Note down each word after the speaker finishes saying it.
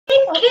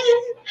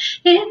ticking.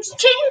 It's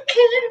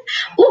ticking.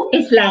 Oh,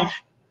 it's live.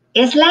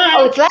 It's live.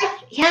 Oh, it's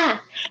live? Yeah.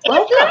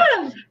 Welcome. It's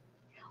live.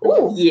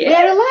 Oh, yeah. We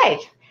are live.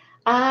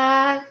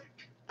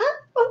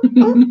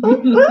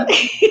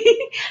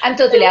 I'm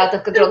totally out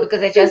of control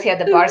because I just had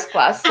the bars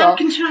class. So, out of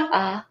control.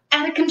 Out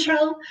of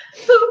control.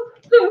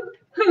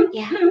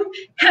 Yeah.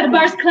 Had a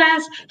bars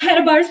class. Had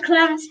a bars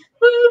class.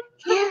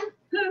 Yeah.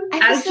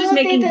 I was just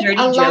making dirty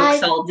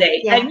jokes all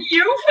day, and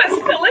you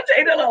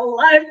facilitated a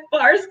live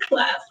bars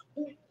class.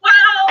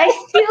 Wow!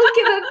 I still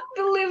cannot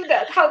believe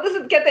that. How does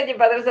it get any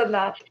better than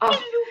that? Oh,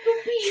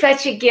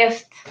 such a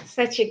gift.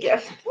 Such a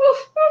gift.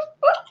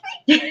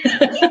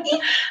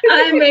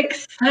 I'm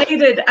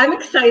excited. I'm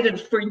excited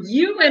for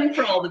you and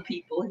for all the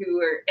people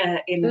who are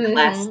in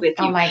class with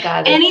you. Oh my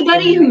God.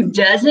 Anybody who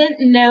doesn't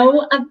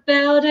know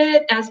about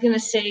it, I was going to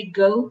say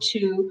go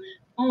to,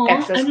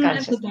 I don't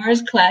have the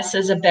bars class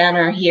as a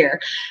banner here.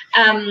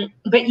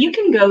 But you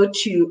can go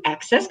to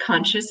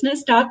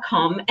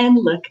accessconsciousness.com and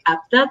look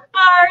up the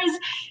bars.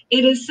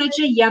 It is such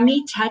a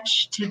yummy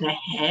touch to the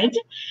head.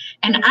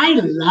 And I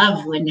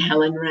love when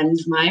Helen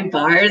runs my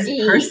bars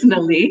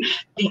personally,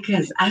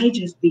 because I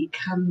just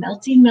become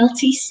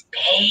melty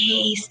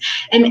space.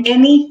 And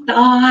any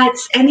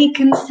thoughts, any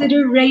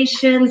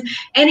considerations,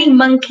 any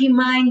monkey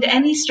mind,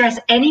 any stress,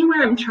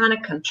 anywhere I'm trying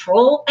to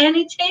control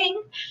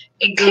anything,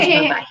 it goes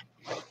bye-bye.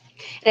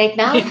 Right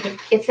now,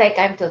 it's like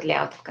I'm totally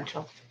out of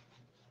control.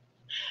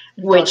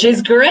 Which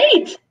is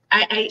great.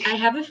 I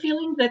have a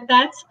feeling that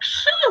that's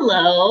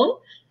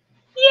hello.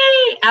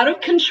 Yay, out of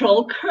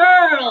control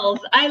curls.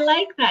 I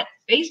like that.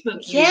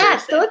 Facebook user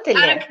said, totally.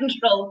 Out of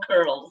control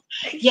curls.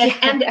 Yes,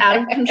 and out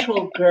of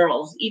control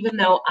girls, even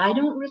though I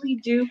don't really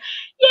do.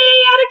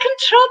 Yay, out of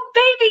control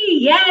baby.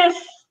 Yes.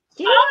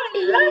 Yay. Oh, I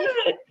love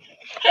it.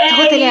 Hey,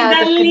 totally out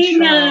Dalina. of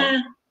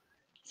control.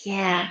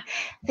 Yeah.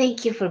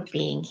 Thank you for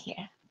being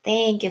here.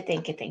 Thank you.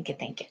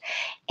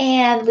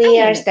 And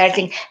we are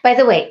starting. By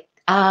the way,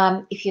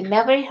 if you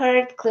never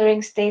heard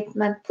Clearing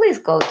Statement, please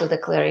go to the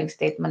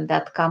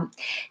clearingstatement.com,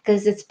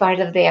 because it's part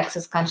of the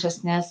Access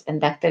Consciousness, and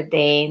Dr.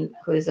 Dane,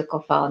 who is a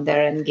co-founder,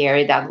 and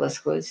Gary Douglas,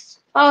 who is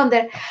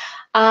founder.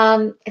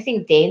 I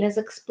think Dane is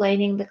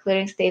explaining the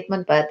Clearing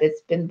Statement, but it's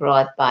been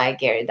brought by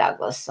Gary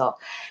Douglas. So,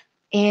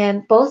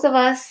 and both of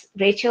us,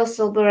 Rachel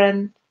Silber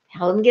and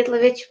Helen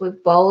Gitlovich, we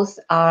both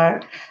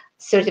are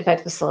certified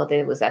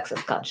facilitated with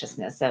Access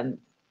Consciousness, and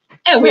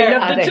we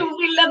love the tools.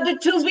 We love the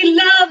tools. We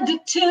love the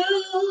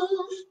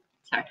tools.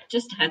 Sorry,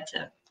 just had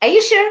to. Are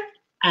you sure?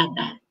 Add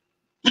that.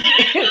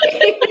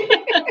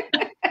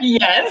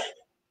 Yes.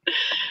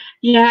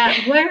 Yeah.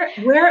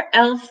 Where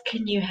else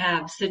can you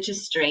have such a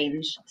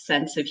strange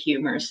sense of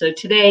humor? So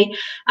today,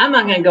 I'm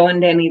not going to go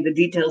into any of the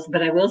details,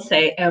 but I will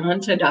say I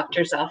went to a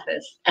doctor's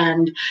office,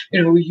 and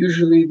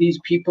usually these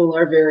people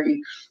are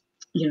very,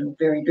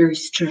 very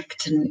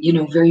strict and,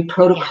 very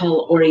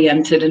protocol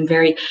oriented and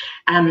very,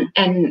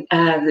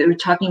 they were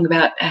talking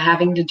about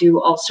having to do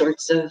all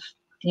sorts of,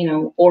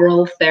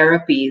 oral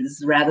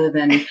therapies rather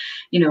than,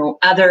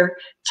 other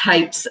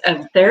types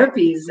of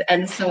therapies.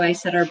 And so I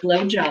said, our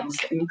blowjobs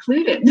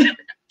included.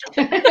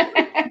 I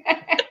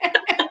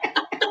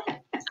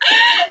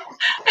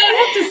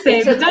have to say,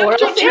 it's an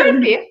oral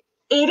therapy.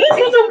 It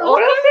is an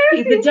oral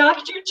therapy. The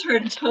doctor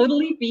turned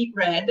totally beet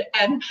red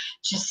and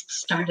just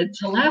started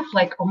to laugh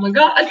like, oh my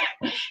God,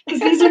 because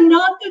these are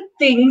not the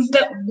things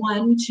that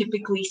one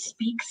typically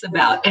speaks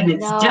about. And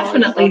it's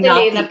definitely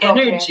not the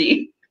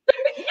energy.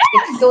 Yes.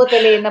 It's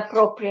totally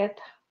inappropriate.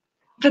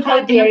 But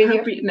that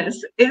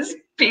inappropriateness is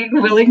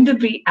being willing to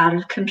be out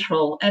of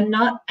control and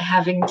not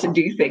having to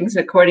do things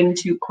according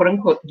to, quote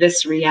unquote,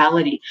 this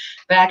reality,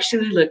 but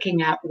actually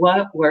looking at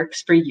what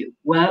works for you,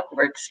 what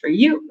works for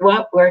you,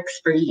 what works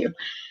for you.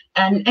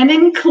 And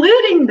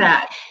including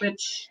that,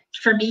 which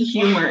for me,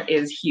 humor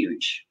is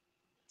huge.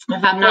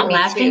 If I'm not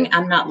laughing,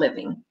 I'm not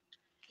living.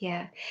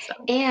 Yeah. So.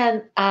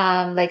 And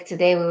like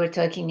today we were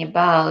talking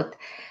about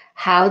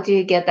how do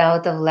you get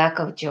out of lack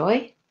of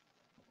joy?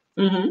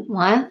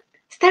 One,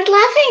 start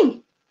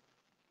laughing.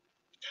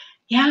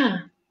 Yeah.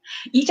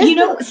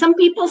 Some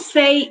people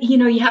say,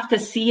 you have to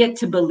see it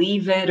to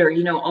believe it, or,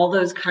 all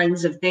those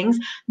kinds of things.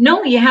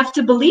 No, you have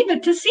to believe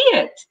it to see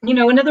it.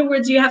 In other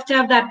words, you have to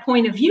have that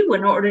point of view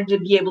in order to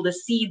be able to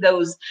see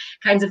those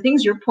kinds of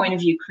things. Your point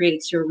of view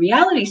creates your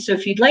reality. So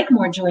if you'd like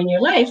more joy in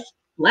your life,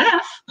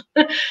 laugh,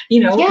 look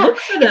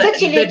for the, it's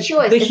actually a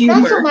choice. It's humor.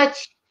 Not so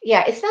much,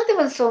 it's not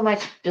even so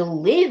much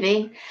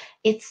believing.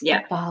 It's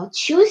about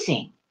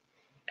choosing.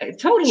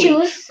 Totally.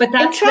 Choose, but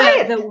that's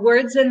the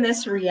words in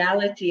this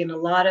reality, and a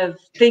lot of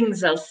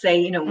things I'll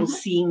say, well,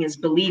 seeing is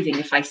believing.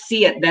 If I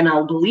see it, then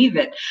I'll believe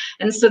it.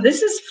 And so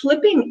this is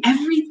flipping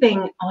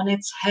everything on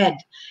its head.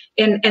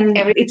 And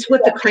it's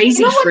what the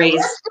crazy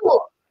phrase.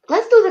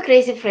 Let's do the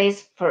crazy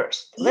phrase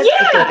first.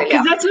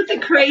 Because that's what the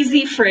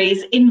crazy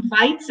phrase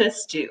invites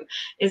us to,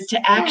 is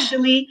to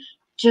actually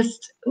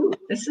just,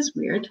 this is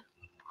weird.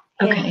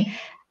 Okay.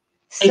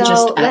 Yeah.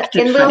 So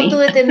we'll do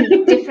it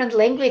in different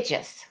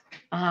languages.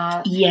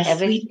 Yes,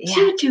 we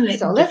do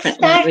it in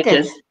different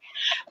languages.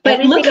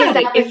 But look at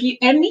it. If you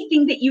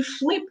anything that you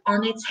flip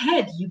on its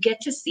head, you get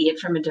to see it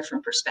from a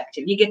different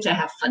perspective. You get to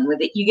have fun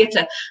with it. You get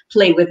to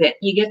play with it.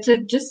 You get to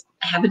just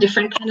have a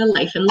different kind of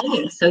life and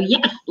living. So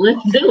yeah,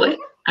 let's do it.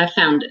 I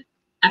found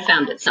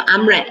it. So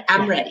I'm ready.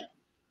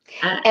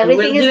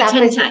 Everything we'll is do it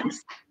opposite. 10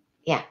 times.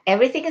 Yeah,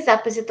 everything is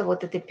opposite of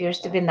what it appears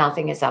to be.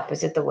 Nothing is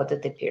opposite of what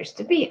it appears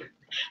to be.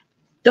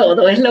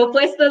 Todo es lo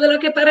opuesto de lo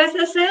que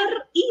parece ser,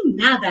 y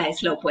nada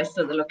es lo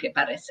opuesto de lo que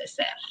parece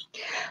ser.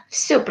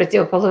 Все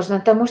противоположно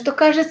тому, что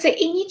кажется,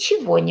 и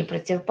ничего не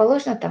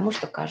противоположно тому,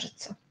 что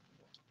кажется.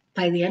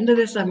 By the end of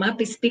this, I might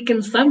be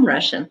speaking some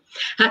Russian.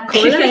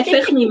 הכל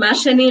ההפך ממה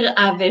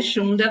שנראה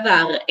ושום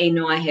דבר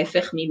אינו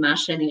ההפך ממה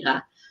שנראה.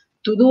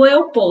 Todo es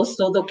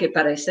opuesto de lo que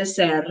parece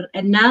ser,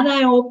 y nada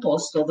es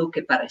opuesto de lo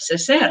que parece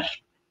ser.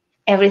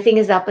 Everything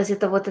is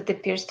opposite of what it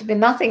appears to be.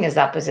 Nothing is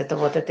opposite of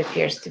what it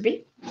appears to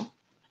be.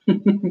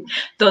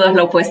 Todo es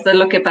lo opuesto de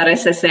lo que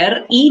parece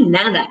ser, y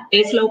nada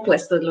es lo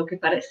opuesto de lo que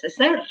parece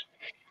ser.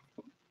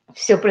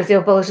 Все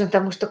противоположно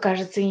тому, что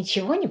кажется, и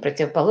ничего не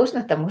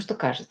противоположно тому, что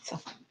кажется.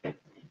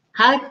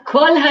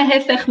 הכל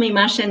ההפך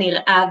ממה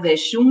שנראה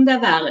ושום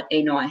דבר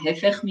אינו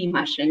ההפך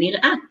ממה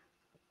שנראה.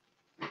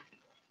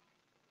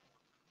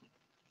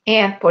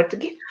 And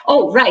Portuguese?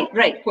 Oh,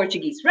 right,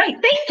 Portuguese. Right,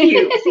 thank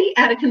you. See,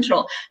 out of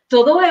control.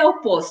 Todo es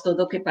opuesto de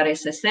lo que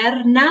parece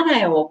ser, nada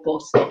es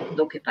opuesto de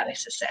lo que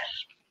parece ser.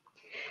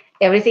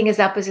 Everything is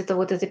opposite of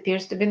what it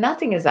appears to be.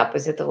 Nothing is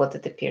opposite of what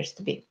it appears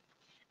to be.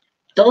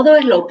 Todo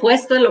es lo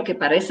opuesto de lo que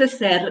parece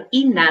ser,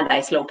 y nada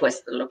es lo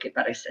opuesto de lo que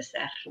parece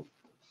ser.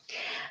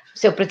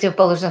 Все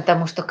противоположно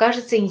тому, что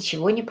кажется, и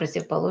ничего не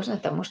противоположно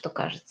тому, что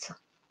кажется.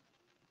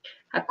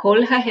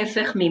 הכל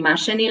ההפך ממה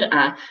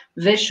שנראה,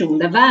 ושום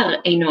דבר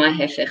אינו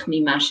ההפך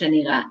ממה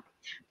שנראה.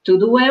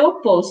 Todo es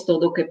opuesto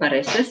de lo que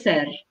parece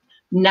ser,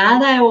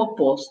 nada es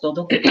opuesto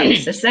de lo que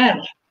parece ser.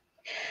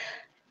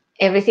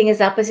 Everything is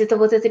opposite of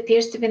what it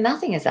appears to be.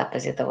 Nothing is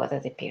opposite of what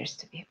it appears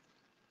to be.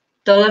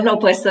 Todo es lo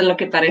opuesto de lo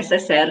que parece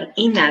ser,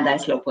 y nada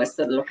es lo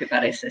opuesto de lo que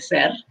parece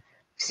ser.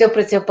 Все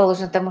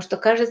противоположно тому, что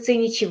кажется, и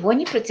ничего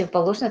не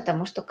противоположно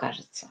тому, что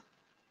кажется.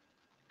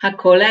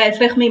 הכל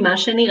ההפך ממה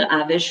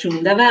שנראה,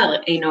 ושום דבר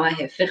אינו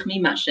ההפך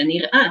ממה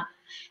שנראה.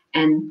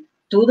 And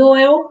todo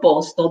es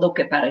opuesto de lo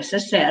que parece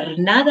ser,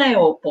 nada es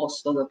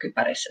opuesto de lo que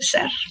parece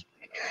ser.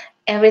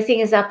 Everything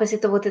is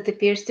opposite of what it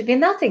appears to be.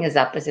 Nothing is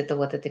opposite of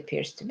what it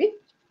appears to be.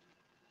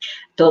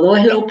 Todo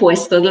es lo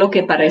opuesto de lo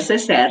que parece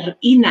ser,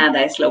 y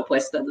nada es lo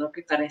opuesto de lo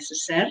que parece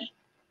ser.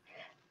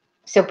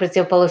 Все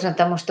противоположно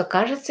тому, что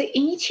кажется, и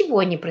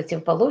ничего не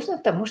противоположно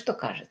тому, что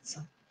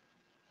кажется.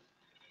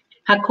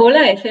 הכל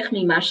ההפך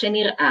ממה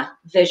שנראה,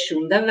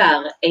 ושום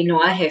דבר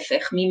אינו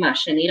ההפך ממה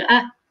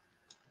שנראה.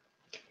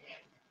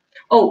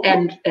 Oh,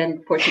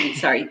 and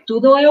Portuguese, sorry.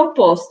 Todo es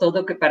opuesto de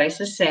lo que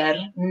parece ser,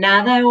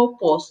 nada es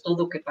opuesto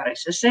de lo que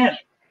parece ser.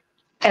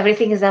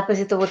 Everything is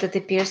opposite of what it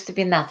appears to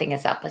be. Nothing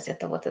is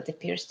opposite of what it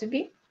appears to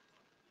be.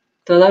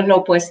 Todo es lo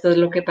opuesto de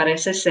lo que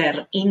parece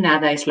ser, y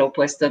nada es lo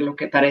opuesto de lo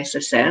que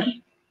parece ser.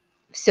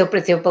 Все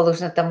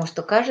противоположно тому,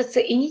 что кажется,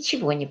 и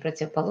ничего не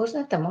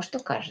противоположно тому, что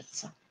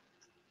кажется.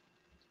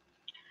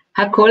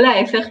 הכל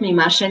ההפך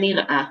ממה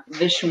שנראה,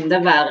 ושום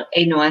דבר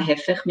אינו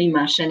ההפך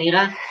ממה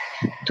שנראה.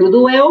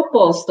 Todo es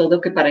opuesto de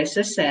lo que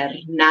parece ser,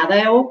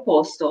 nada es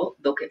opuesto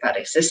de lo que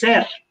parece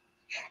ser.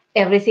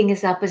 Everything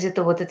is opposite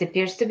of what it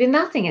appears to be.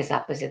 Nothing is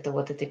opposite of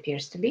what it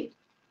appears to be.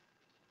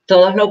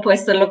 Todo es lo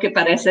opuesto de lo que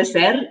parece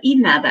ser, y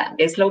nada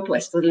es lo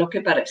opuesto de lo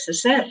que parece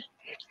ser.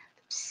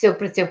 Все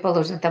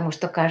противоположно тому,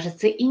 что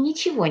кажется, и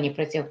ничего не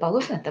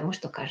противоположно тому,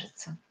 что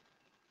кажется.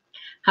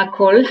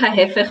 הכל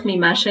ההפך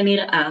ממה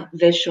שנראה,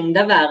 ושום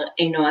דבר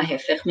אינו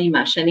ההפך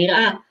ממה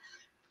שנראה.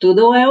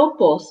 Todo es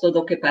opuesto de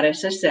lo que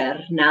parece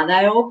ser,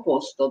 nada es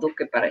opuesto de lo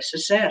que parece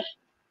ser.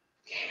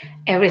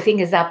 Everything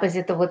is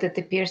opposite of what it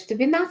appears to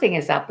be. Nothing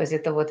is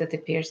opposite of what it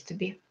appears to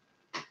be.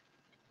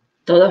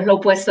 Todo es lo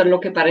opuesto de lo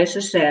que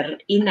parece ser,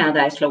 y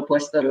nada es lo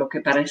opuesto de lo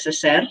que parece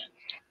ser.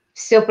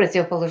 Все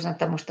противоположно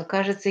тому, что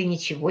кажется, и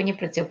ничего не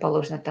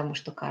противоположно тому,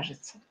 что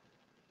кажется.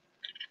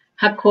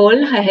 הכל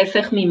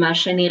ההפך ממה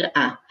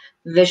שנראה,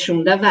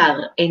 ושום דבר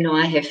אינו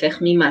ההפך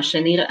ממה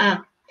שנראה.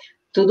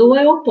 Todo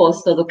es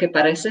opuesto de lo que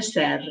parece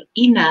ser,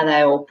 y nada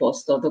es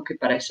opuesto de lo que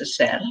parece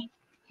ser.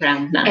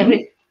 Round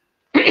 9.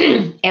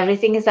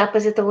 Everything is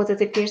opposite of what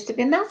it appears to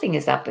be. Nothing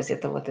is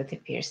opposite of what it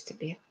appears to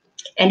be.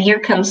 And here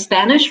comes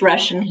Spanish,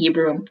 Russian,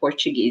 Hebrew, and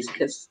Portuguese,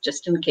 because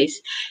just in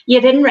case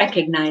you didn't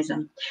recognize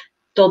them.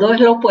 Todo es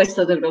lo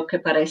opuesto de lo que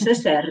parece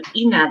ser,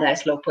 y nada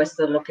es lo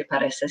opuesto de lo que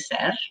parece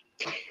ser.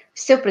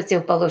 Все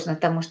противоположно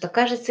тому, что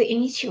кажется, и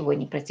ничего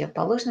не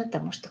противоположно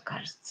тому, что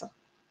кажется.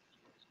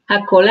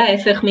 הכל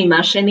ההפך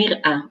ממה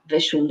שנראה,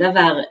 ושום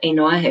דבר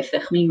אינו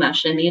ההפך ממה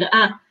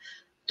שנראה.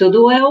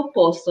 Todo es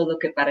opuesto de lo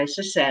que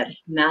parece ser,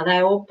 nada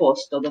es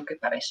opuesto de lo que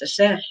parece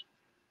ser.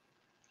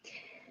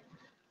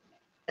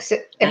 So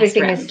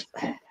everything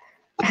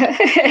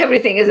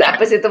is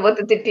opposite of what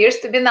it appears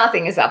to be.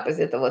 Nothing is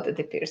opposite of what it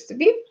appears to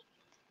be.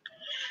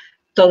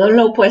 Todo es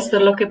lo opuesto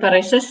de lo que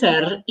parece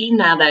ser, y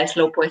nada es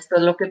lo opuesto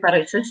de lo que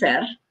parece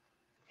ser.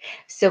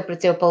 Все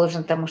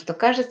противоположно тому, что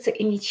кажется,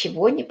 и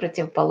ничего не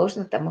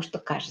противоположно тому, что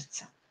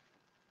кажется.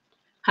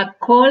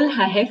 הכל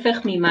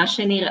ההפך ממה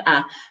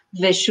שנראה,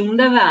 ושום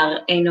דבר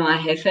אינו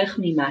ההפך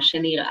ממה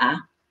שנראה.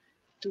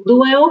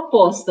 Todo es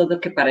opuesto de lo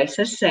que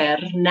parece ser,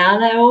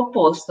 nada es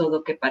opuesto de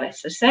lo que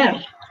parece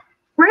ser.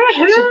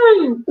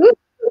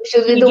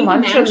 Should we do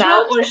mantra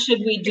now? Or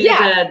should we do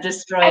the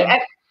destroy?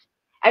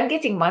 I'm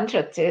getting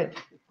mantra too.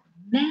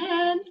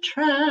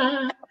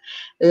 Mantra.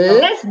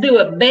 Let's do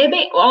it,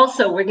 baby.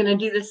 Also, we're going to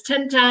do this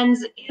 10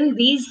 times in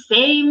these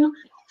same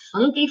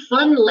funky,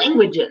 fun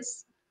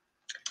languages.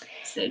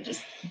 So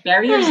just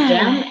barriers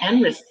down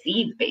and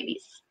receive,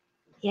 babies.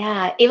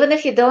 Yeah, even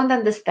if you don't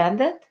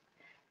understand it,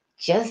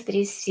 just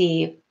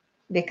receive,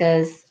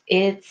 because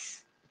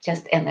it's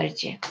just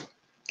energy.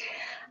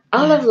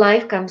 All of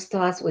life comes to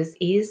us with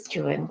ease,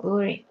 joy, and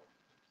glory.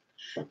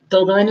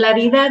 Todo en la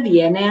vida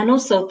viene a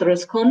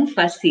nosotros con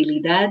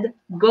facilidad,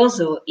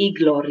 gozo y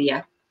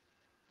gloria.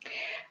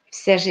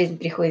 Вся жизнь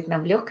приходит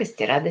нам в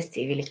легкости, радости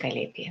и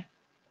великолепии.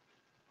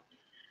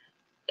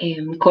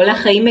 כל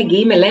החיים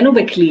מגיעים אלינו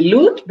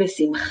בקלילות,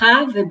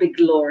 בשמחה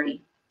ובגלורי.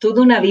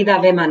 Toda una vida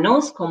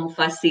vemos con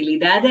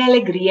facilidad,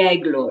 alegría y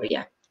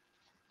gloria.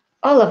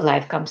 All of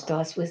life comes to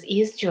us with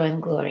ease, joy,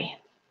 and glory.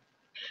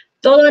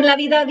 Todo en la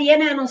vida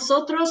viene a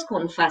nosotros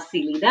con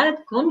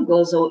facilidad, con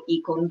gozo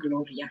y con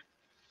gloria.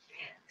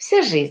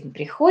 Вся жизнь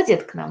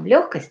приходит к нам в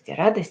легкости,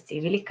 радости и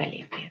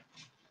великолепии.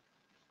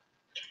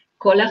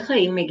 כל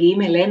החיים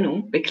מגיעים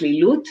אלינו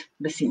בקלילות,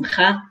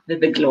 בשמחה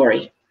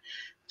ובגלורי.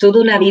 Toda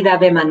una vida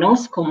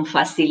vemos con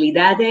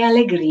facilidad,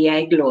 alegría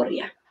y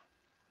gloria.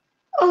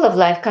 All of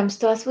life comes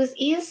to us with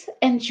ease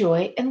and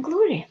joy and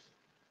glory.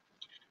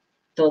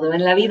 Todo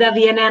en la vida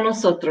viene a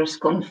nosotros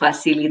con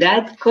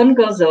facilidad, con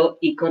gozo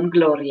y con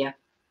gloria.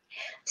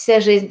 Вся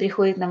жизнь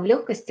приходит нам в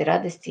легкости,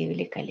 радости и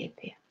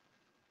великолепии.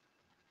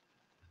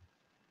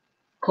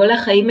 כל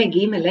החיים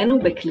מגיעים אלינו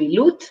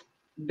בקלילות,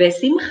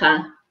 בשמחה,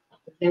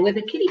 with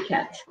a kitty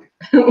cat,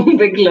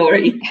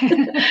 ובגלורי.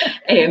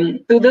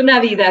 Toda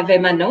una vida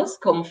vemos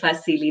con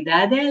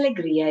facilidad,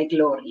 alegría y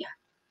gloria.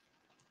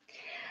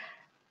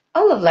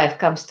 All of life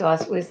comes to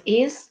us with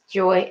ease,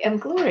 joy, and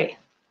glory.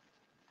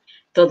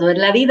 Todo en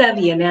la vida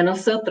viene a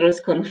nosotros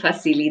con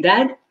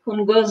facilidad,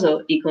 con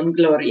gozo y con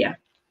gloria.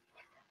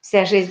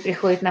 Вся жизнь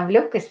приходит нам в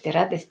легкости,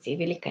 радости и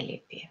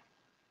великолепии.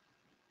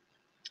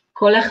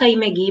 כל החיים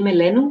מגיעים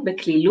אלינו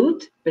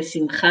בקלילות,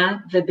 בשמחה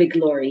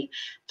ובגלורי.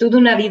 Toda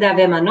una vida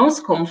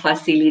vemos con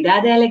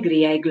facilidad,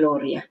 alegría y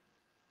gloria.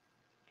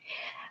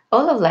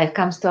 All of life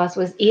comes to us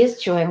with ease,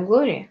 joy, and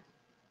glory.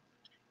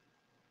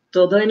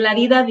 Todo en la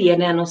vida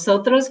viene a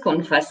nosotros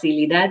con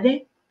facilidad,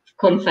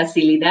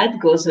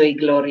 gozo y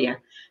gloria.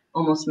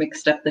 Almost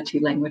mixed up the two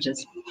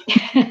languages.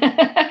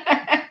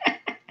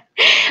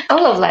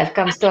 All of life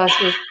comes to us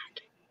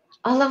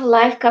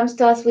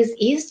with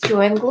ease,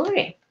 joy, and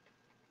glory.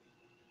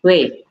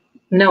 Wait,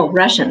 no,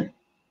 Russian.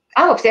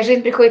 Вся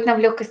жизнь приходит нам в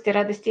легкости,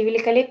 радости и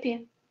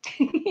великолепии.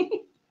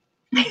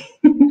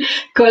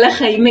 כל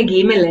החיים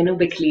מגיעים אלינו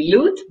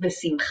בקלילות,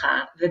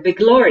 בשמחה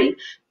ובגלורי.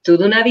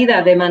 Toda una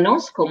vida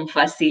vemos con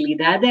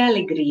facilidad,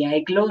 alegría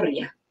y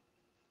gloria.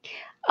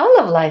 All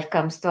of life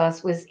comes to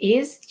us with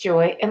ease,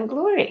 joy, and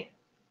glory.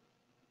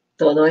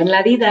 Todo en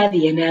la vida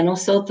viene a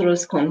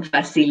nosotros con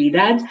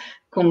facilidad,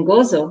 con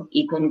gozo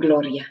y con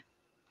gloria.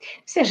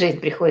 Вся жизнь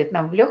приходит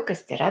нам в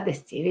легкости,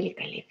 радости и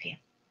великолепии.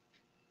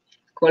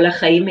 כל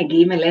החיים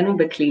מגיעים אלינו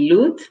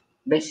בקלילות,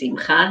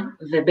 בשמחה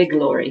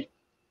ובגלורי.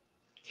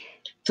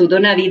 Toda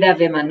una vida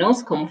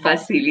vemos con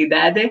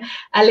facilidad,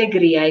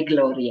 alegría y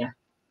gloria.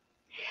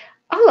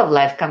 All of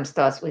life comes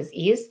to us with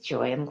ease,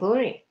 joy, and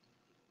glory.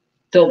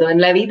 Todo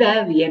en la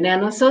vida viene a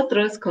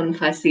nosotros con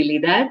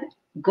facilidad,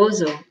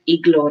 gozo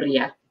y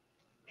gloria.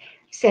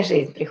 Вся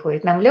жизнь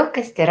приходит нам в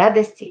легкости,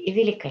 радости и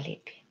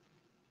великолепии.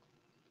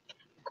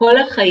 כל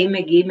החיים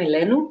מגיעים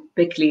אלינו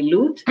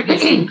בקלילות,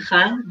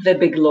 בשמחה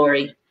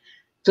ובגלורי.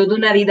 Toda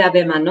una vida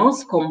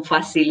vemos con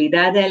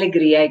facilidad,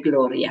 alegría y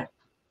gloria.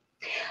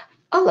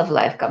 All of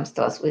life comes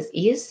to us with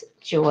ease,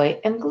 joy,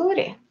 and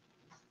glory.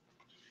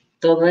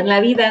 Todo en la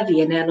vida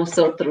viene a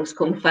nosotros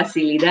con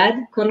facilidad,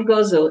 con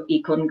gozo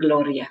y con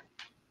gloria.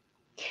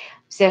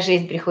 Вся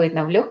жизнь приходит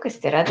нам в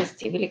легкости,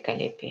 радости и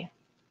великолепии.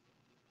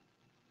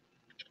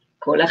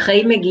 כל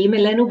החיים מגיעים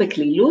אלינו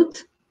בקלילות,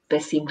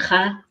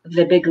 בשמחה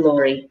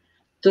ובגלורי.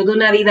 Toda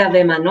una vida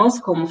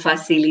vemos con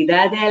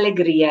facilidad,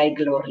 alegría y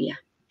gloria.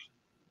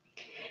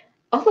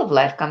 All of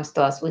life comes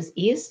to us with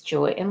ease,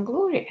 joy, and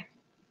glory.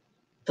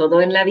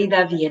 Todo en la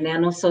vida viene a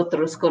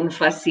nosotros con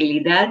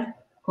facilidad,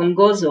 con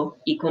gozo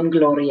y con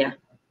gloria.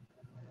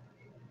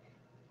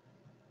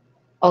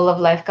 All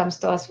of life comes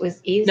to us with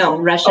ease. No,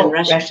 Russian.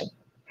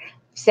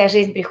 Вся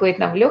жизнь приходит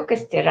нам в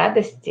легкости,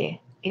 радости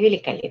и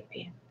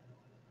великолепии.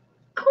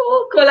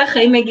 כל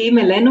החיים מגיעים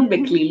אלינו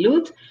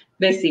בקלילות,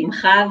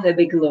 בשמחה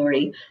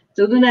ובגלורי.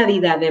 Toda una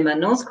vida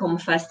vemos con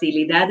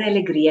facilidad,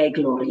 alegría y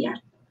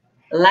gloria.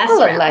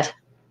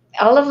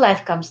 All of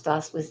life comes to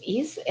us with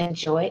ease and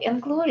joy and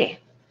glory.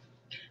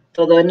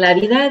 Todo en la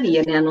vida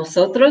viene a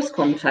nosotros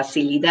con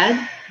facilidad,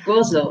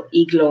 gozo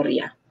y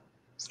gloria.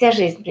 Вся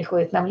жизнь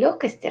приходит нам в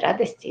легкости,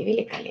 радости и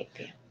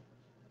великолепии.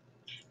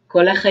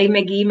 כל החיים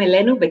מגיעים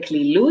אלינו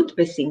בקלילות,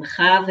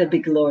 בשמחה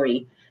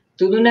ובגלורי.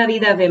 Toda una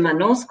vida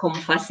vemos con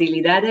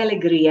facilidad,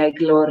 alegría y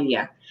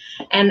gloria.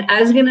 And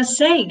I was going to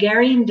say,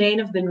 Gary and Dane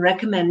have been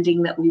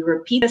recommending that we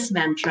repeat this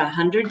mantra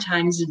 100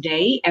 times a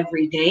day,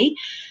 every day.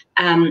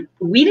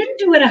 We didn't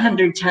do it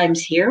 100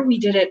 times here. We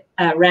did it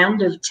a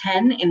round of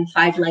 10 in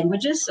 5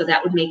 languages, so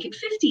that would make it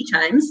 50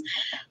 times.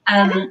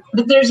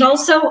 But there's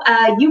also,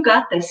 you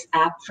got this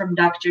app from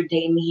Dr.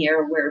 Dane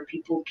here where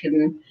people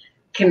can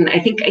I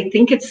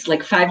think it's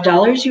like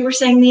 $5 you were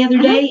saying the other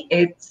day.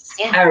 It's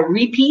a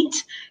repeat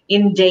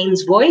in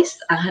Dane's voice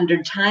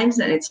 100 times,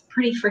 and it's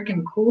pretty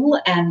freaking cool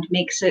and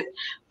makes it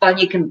fun.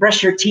 You can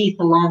brush your teeth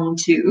along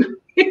to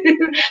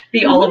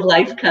the all of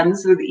life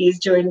comes with ease,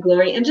 joy, and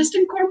glory, and just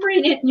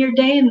incorporate it in your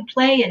day and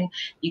play. And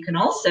you can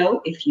also,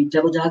 if you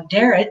double dog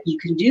dare it, you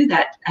can do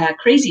that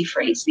crazy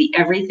phrase, the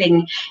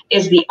everything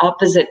is the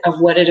opposite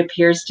of what it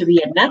appears to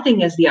be, and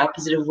nothing is the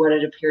opposite of what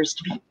it appears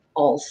to be.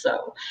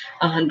 Also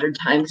 100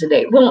 times a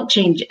day. It won't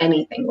change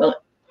anything, will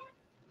it?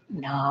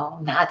 No,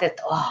 not at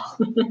all.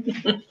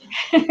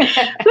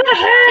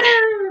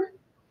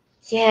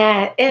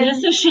 Yeah.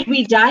 So should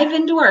we dive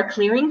into our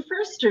clearing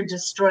first or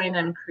destroy and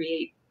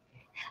uncreate?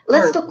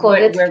 Let's do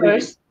COVID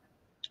first.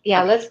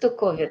 Yeah, let's do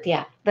COVID.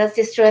 Yeah, let's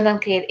destroy and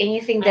uncreate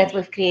anything that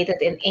we've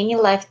created in any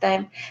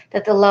lifetime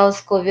that allows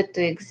COVID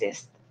to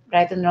exist.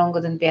 Right and wrong,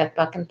 good and bad,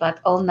 back and pat,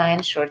 all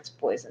 9 shorts,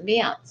 boys and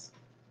beyonds.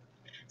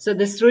 So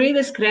destruye y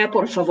descrea,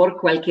 por favor,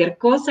 cualquier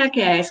cosa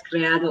que hayas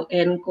creado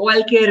en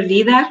cualquier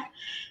vida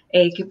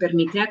que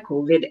permite a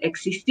COVID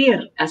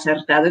existir.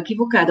 Acertado,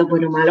 equivocado,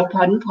 bueno, malo,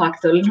 POD,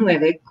 POC,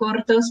 9,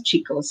 cortos,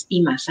 chicos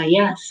y más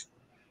allá.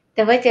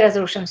 Давайте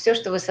разрушим все,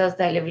 что вы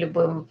создали в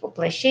любом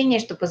воплощении,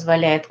 что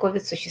позволяет COVID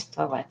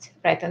существовать.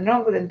 Right and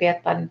wrong, good and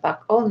bad, POD, POC,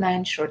 all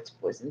 9 shorts,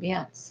 boys and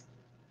beyonds.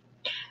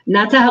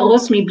 נא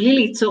תהרוס מבלי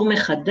ליצור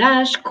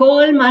מחדש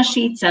כל מה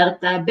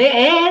שיצרת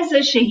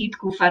באיזושהי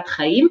תקופת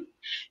חיים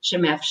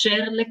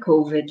שמאפשר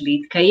לקוביד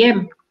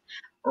להתקיים.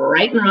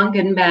 Right and wrong,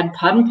 good and bad,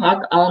 POD and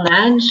POC, all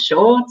 9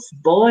 shorts,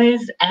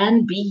 boys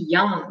and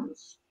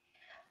beyonds.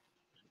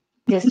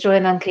 Destroy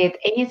and uncreate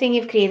anything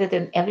you've created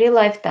in every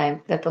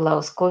lifetime that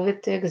allows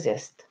COVID to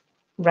exist.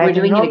 Right. We're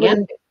doing it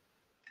again?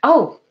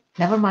 Oh,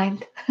 never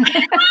mind.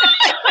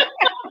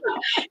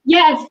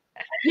 Yes.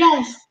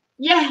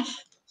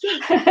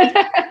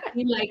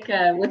 Like,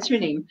 what's your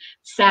name?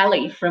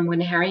 Sally from When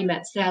Harry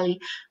Met Sally.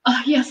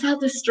 Oh, yes, I'll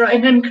destroy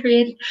and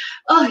uncreate.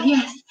 Oh,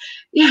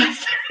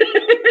 yes.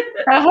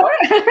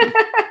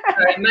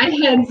 Sorry, my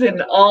head's in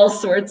all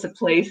sorts of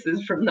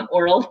places from the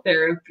oral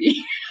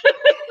therapy.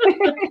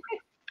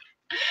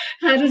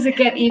 How does it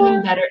get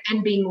even better?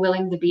 And being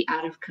willing to be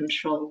out of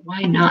control.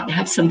 Why not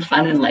have some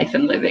fun in life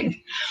and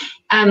living?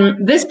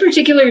 This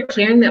particular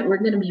clearing that we're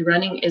going to be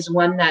running is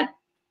one that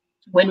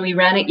when we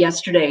ran it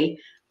yesterday,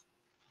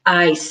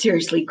 I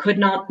seriously could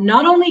not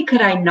only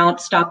could I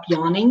not stop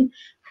yawning,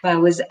 but I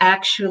was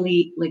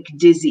actually like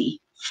dizzy,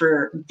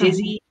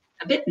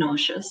 a bit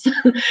nauseous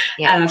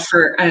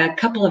for a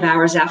couple of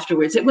hours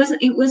afterwards. It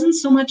wasn't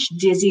so much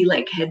dizzy,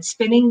 like head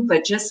spinning,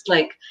 but just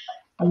like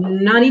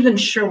not even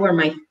sure where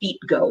my feet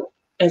go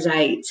as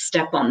I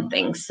step on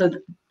things. So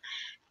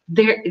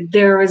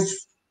there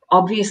was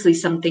obviously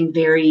something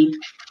very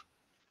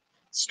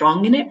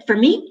strong in it for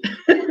me.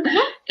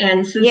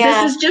 And since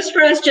this is just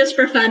for us, just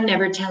for fun,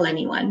 never tell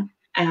anyone.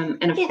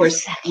 And of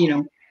course,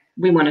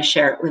 we want to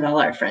share it with all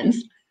our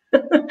friends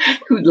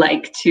who'd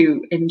like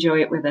to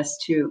enjoy it with us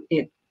too.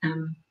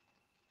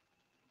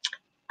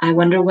 I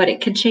wonder what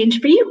it could change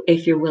for you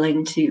if you're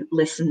willing to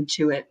listen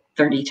to it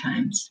 30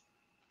 times.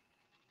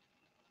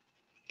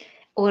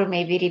 Or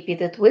maybe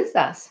repeat it with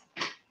us.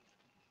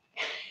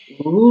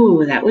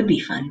 Ooh, that would be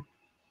fun.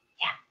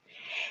 Yeah.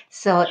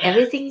 So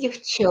everything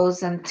you've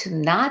chosen to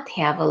not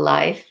have a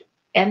life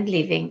and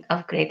living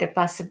of greater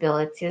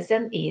possibilities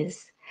and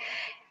ease,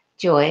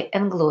 joy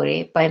and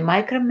glory by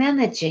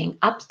micromanaging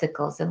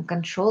obstacles and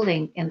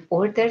controlling an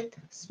ordered,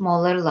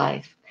 smaller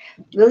life.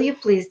 Will you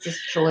please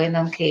destroy and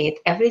uncreate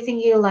everything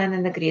you align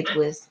and agreed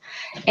with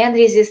and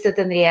resisted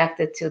and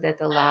reacted to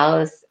that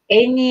allows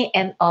any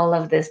and all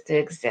of this to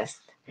exist?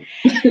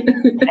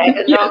 Right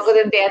and wrong, good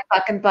and bad,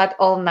 fuck and butt,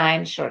 all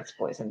 9 shorts,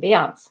 boys and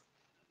beyonds.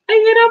 I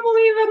cannot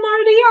believe I'm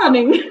already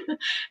yawning.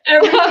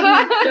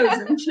 Everything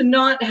chosen to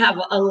not have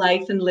a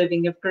life and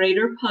living of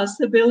greater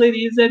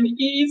possibilities and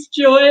ease,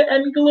 joy,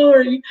 and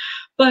glory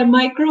by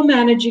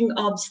micromanaging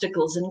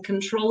obstacles and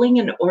controlling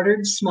an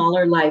ordered,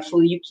 smaller life.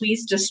 Will you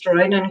please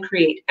destroy and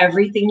uncreate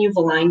everything you've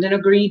aligned and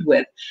agreed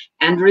with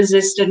and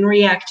resisted and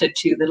reacted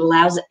to that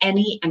allows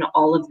any and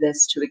all of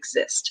this to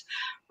exist?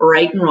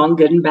 Right and wrong,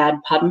 good and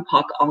bad, POD and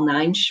POC, all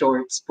 9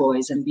 shorts,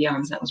 boys and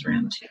beyonds. That was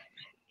round 2.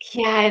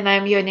 Yeah, and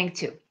I'm yawning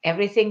too.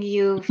 Everything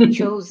you've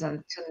chosen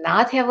to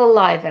not have a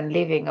life and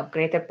living of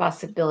greater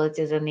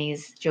possibilities and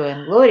ease, joy,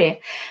 and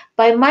glory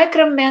by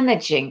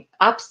micromanaging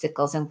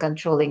obstacles and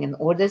controlling an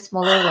ordered,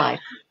 smaller life.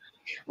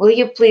 Will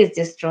you please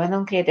destroy and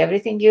uncreate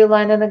everything you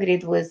aligned and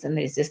agreed with and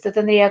resisted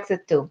and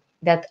reacted to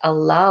that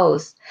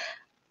allows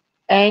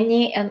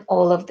any and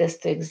all of this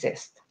to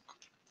exist.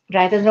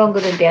 Right and wrong,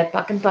 good and bad,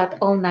 puck and putt,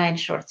 all 9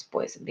 shorts,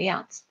 boys and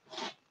beyonds.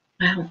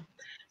 Wow,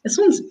 this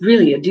one's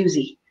really a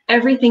doozy.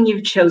 Everything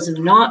you've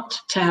chosen not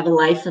to have a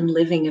life and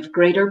living of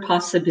greater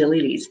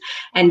possibilities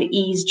and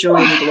ease, joy,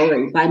 and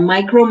glory by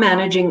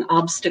micromanaging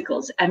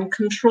obstacles and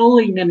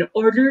controlling an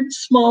ordered,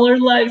 smaller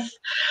life.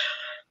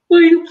 Will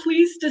you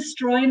please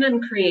destroy and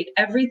uncreate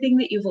everything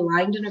that you've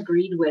aligned and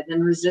agreed with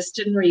and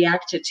resisted and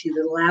reacted to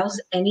that allows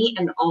any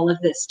and all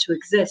of this to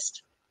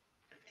exist?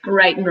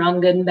 Right and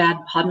wrong, good and bad,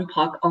 pod and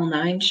pock, all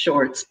 9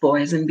 shorts,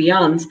 boys and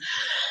beyonds.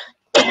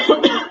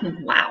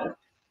 Wow.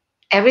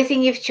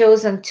 Everything you've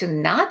chosen to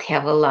not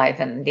have a life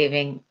and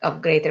living of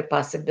greater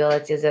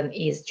possibilities and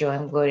ease, joy,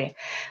 and glory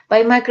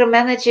by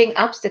micromanaging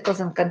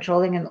obstacles and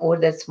controlling an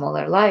ordered,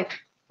 smaller life.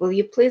 Will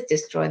you please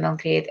destroy and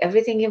uncreate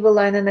everything you've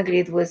aligned and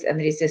agreed with and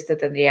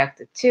resisted and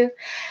reacted to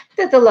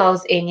that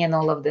allows any and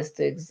all of this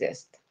to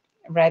exist?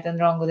 Right and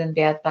wrong, good and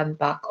bad, pan,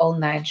 back, all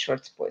 9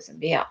 shorts, boys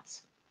and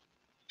beyonds.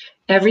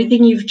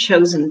 Everything you've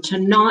chosen to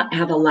not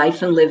have a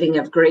life and living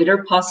of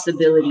greater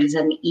possibilities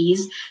and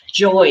ease,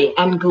 joy,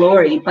 and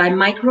glory by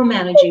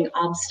micromanaging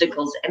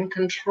obstacles and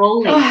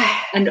controlling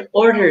an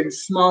ordered,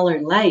 smaller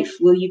life.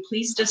 Will you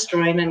please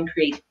destroy and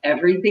uncreate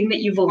everything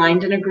that you've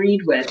aligned and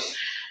agreed with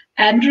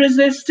and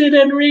resisted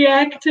and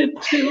reacted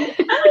to?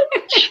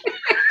 Ouch!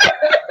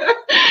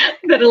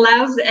 That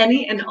allows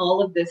any and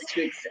all of this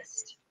to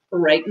exist.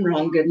 Right and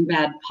wrong, good and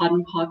bad, pod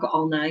and pock,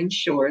 all 9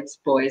 shorts,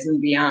 boys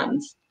and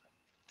beyonds.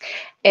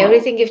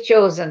 Everything you've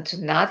chosen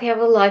to not have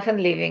a life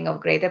and living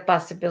of greater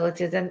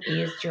possibilities and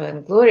ease, joy,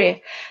 and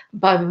glory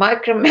by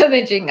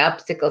micromanaging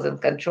obstacles and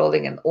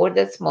controlling an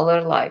ordered, smaller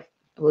life.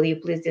 Will you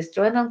please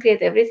destroy and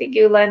uncreate everything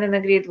you aligned and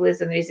agreed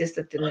with and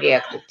resisted and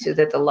reacted to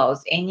that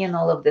allows any and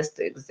all of this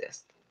to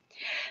exist?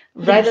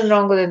 Right and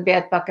wrong, good and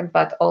bad, puck and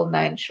putt, all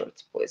 9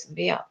 shorts, boys and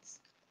beyonds.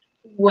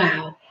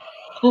 Wow.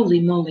 Holy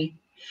moly.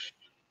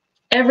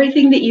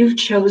 Everything that you've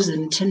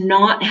chosen to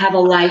not have a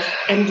life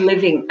and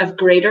living of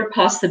greater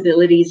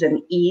possibilities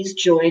and ease,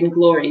 joy, and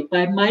glory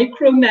by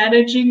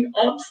micromanaging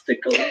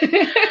obstacles.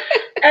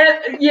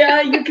 And yeah,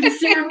 you can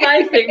see where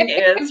my thing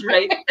is,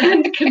 right?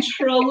 And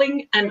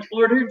controlling an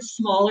ordered,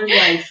 smaller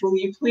life. Will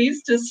you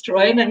please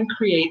destroy and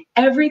uncreate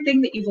everything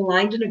that you've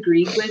aligned and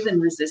agreed with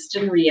and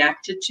resisted and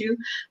reacted to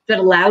that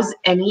allows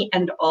any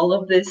and all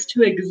of this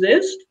to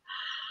exist?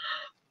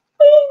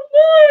 Oh,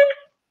 boy.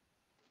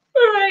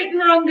 Right and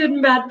wrong, good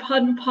and bad,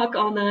 pod and puck,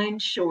 all 9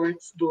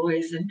 shorts,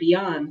 boys and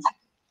beyonds.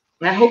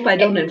 I hope I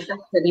don't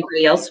infect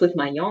anybody else with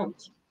my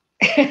yawns.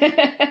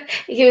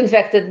 You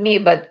infected me,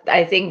 but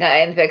I think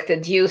I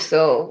infected you,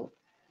 so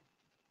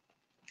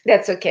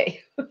that's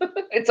okay.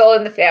 It's all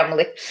in the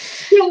family.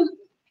 Yeah.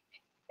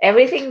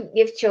 Everything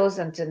you've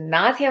chosen to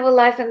not have a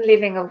life and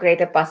living of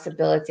greater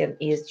possibility and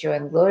ease, joy,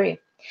 and glory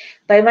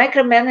by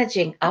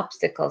micromanaging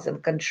obstacles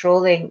and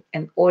controlling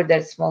an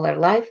ordered, smaller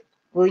life.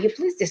 Will you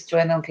please destroy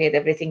and uncreate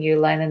everything you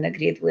aligned and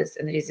agreed with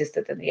and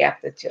resisted and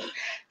reacted to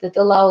that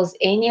allows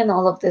any and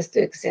all of this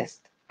to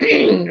exist?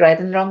 Right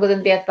and wrong, good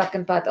and bad, puck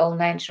and putt, all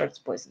 9 shorts,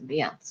 boys and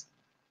beyonds.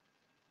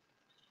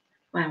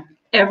 Wow.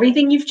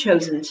 Everything you've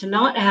chosen to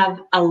not have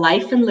a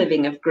life and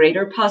living of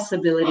greater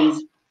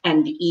possibilities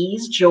and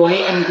ease, joy,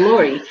 and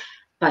glory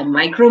by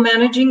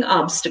micromanaging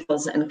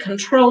obstacles and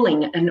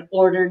controlling an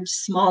ordered,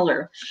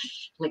 smaller,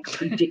 like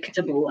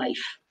predictable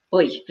life.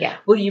 Oy. Yeah.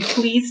 Will you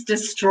please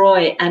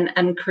destroy and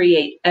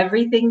uncreate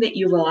everything that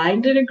you've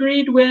aligned and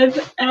agreed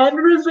with and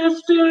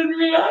resisted and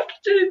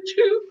reacted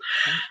to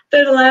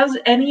that allows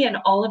any and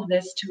all of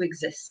this to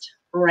exist?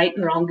 Right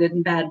and wrong, good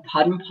and bad,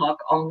 pod and pock,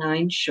 all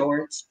 9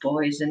 shorts,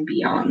 boys and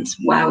beyonds.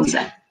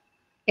 Wowza.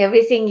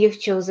 Everything you've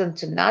chosen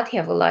to not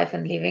have a life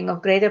and living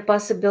of greater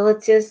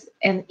possibilities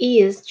and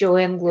ease, joy,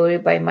 and glory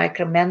by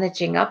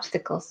micromanaging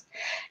obstacles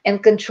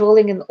and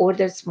controlling an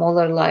ordered,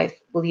 smaller life.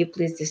 Will you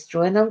please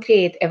destroy and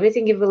uncreate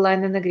everything you've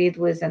aligned and agreed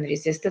with and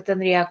resisted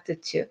and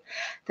reacted to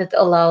that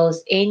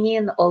allows any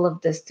and all of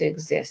this to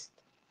exist?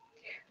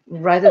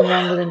 Right and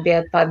wrong, good and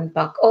bad, pod and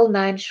puck, all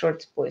 9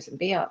 shorts, boys and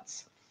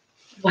beyonds.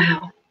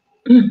 Wow.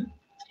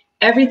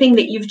 Everything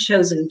that you've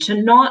chosen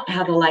to not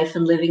have a life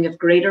and living of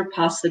greater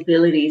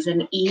possibilities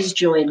and ease,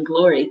 joy, and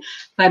glory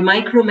by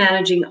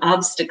micromanaging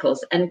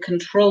obstacles and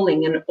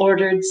controlling an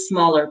ordered,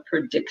 smaller,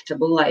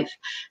 predictable life.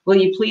 Will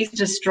you please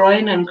destroy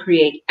and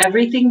uncreate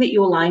everything that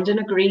you aligned and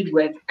agreed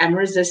with and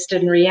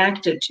resisted and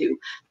reacted to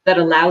that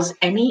allows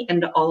any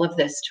and all of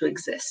this to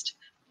exist?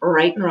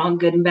 Right and wrong,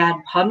 good and bad,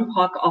 pod and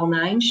pock, all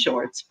 9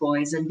 shorts,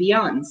 boys and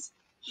beyonds.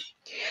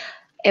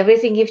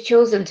 Everything you've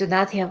chosen to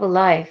not have a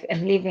life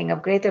and living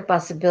of greater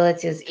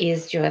possibilities,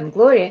 ease, joy, and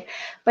glory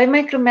by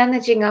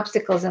micromanaging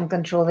obstacles and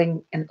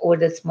controlling an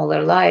ordered,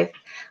 smaller life.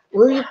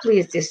 Will you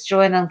please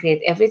destroy and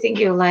uncreate everything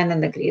you aligned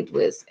and agreed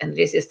with and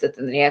resisted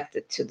and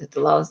reacted to that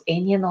allows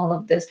any and all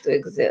of this to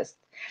exist?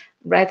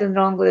 Right and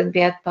wrong, good and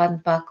bad, pod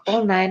and puck,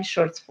 all 9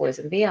 shorts, boys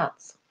and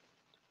beyonds.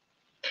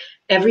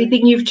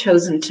 Everything you've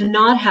chosen to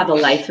not have a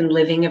life and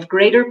living of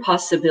greater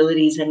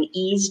possibilities and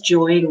ease,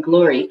 joy, and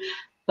glory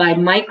by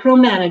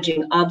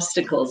micromanaging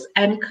obstacles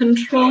and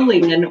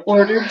controlling an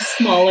ordered,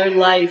 smaller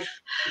life.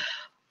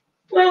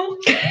 Well,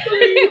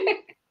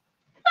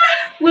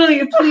 will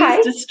you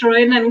please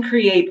destroy and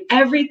uncreate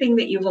everything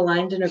that you've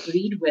aligned and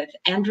agreed with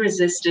and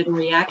resisted and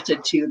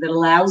reacted to that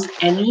allows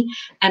any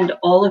and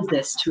all of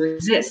this to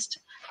exist?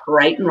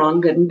 Right and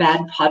wrong, good and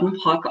bad, POD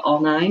and POC, all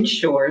nine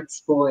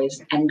shorts,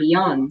 boys, and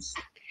beyonds.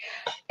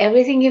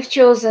 Everything you've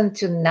chosen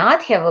to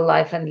not have a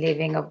life and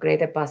living of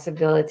greater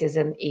possibilities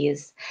and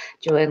ease,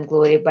 joy and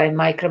glory by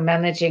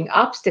micromanaging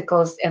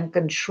obstacles and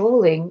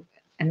controlling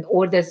an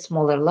ordered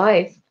smaller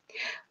life.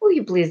 Will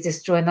you please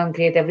destroy and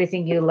uncreate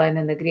everything you aligned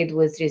and agreed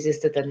with,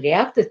 resisted and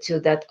reacted to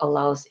that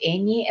allows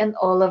any and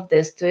all of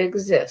this to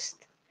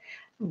exist?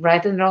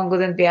 Right and wrong,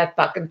 good and bad,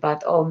 POC and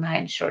POD, all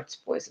nine shorts,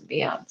 boys and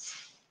beyonds.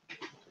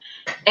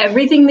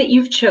 Everything that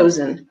you've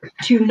chosen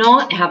to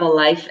not have a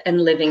life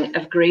and living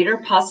of greater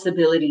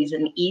possibilities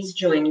and ease,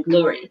 joy, and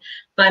glory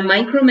by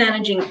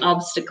micromanaging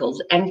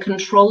obstacles and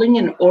controlling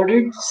an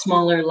ordered,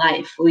 smaller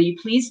life, will you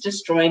please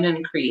destroy and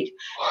uncreate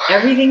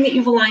everything that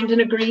you've aligned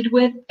and agreed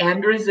with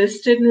and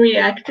resisted and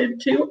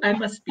reacted to? I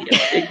must be a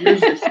big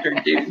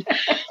resistor, dude.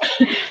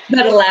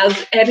 That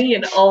allows any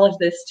and all of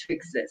this to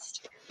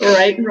exist.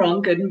 Right and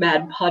wrong, good and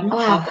bad, POD and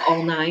POC,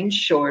 all nine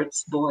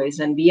shorts, boys,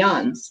 and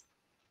beyonds.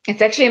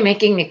 It's actually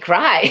making me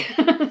cry.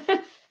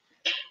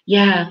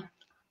 Yeah,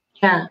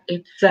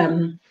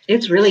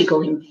 it's really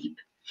going deep.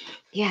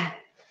 Yeah,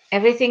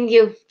 everything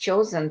you've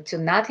chosen to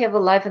not have a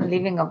life and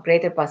living of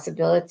greater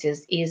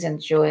possibilities, ease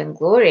and joy and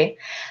glory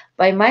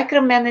by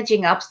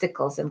micromanaging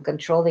obstacles and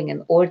controlling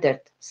an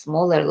ordered,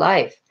 smaller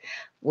life.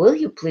 Will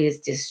you please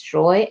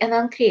destroy and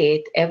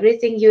uncreate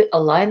everything you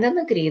aligned and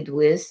agreed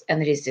with and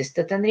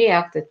resisted and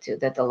reacted to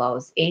that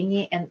allows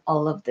any and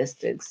all of this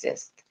to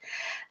exist?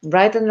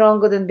 Right and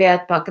wrong, good and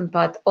bad, POC and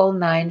POD, all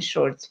nine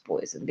shorts,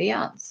 boys and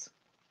beyonds.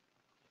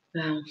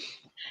 Wow.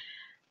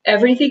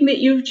 Everything that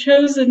you've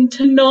chosen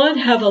to not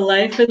have a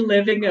life and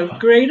living of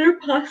greater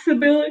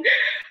possibilities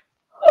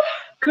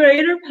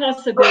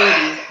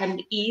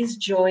and ease,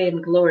 joy,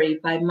 and glory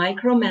by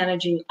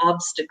micromanaging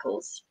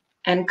obstacles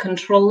and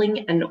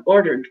controlling an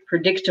ordered,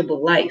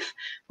 predictable life.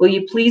 Will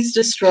you please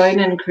destroy and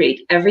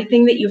uncreate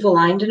everything that you've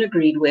aligned and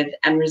agreed with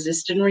and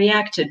resisted and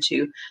reacted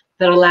to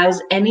that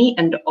allows any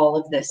and all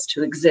of this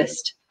to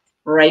exist?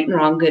 Right and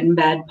wrong, good and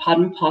bad, POD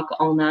and POC,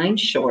 all nine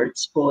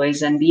shorts,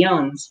 boys, and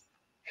beyonds.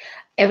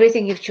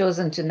 Everything you've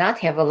chosen to not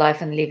have a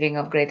life and living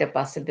of greater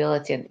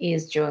possibility and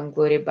ease, joy, and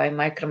glory by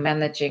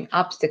micromanaging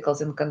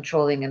obstacles and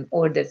controlling an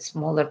ordered,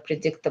 smaller,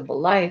 predictable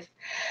life,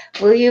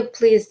 will you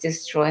please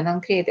destroy and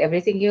uncreate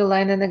everything you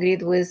aligned and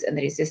agreed with and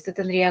resisted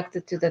and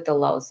reacted to that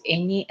allows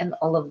any and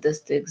all of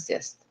this to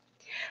exist?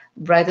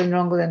 Right and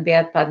wrong, good and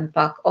bad, POD and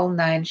POC, all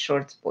nine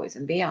shorts, boys,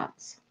 and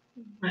beyonds.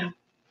 Wow.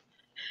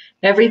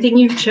 Everything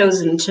you've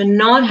chosen to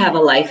not have a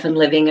life and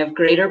living of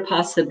greater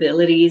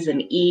possibilities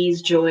and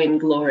ease, joy, and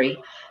glory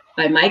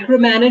by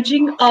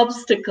micromanaging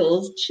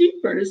obstacles,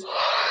 cheapers,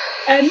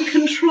 and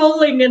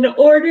controlling an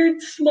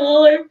ordered,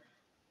 smaller,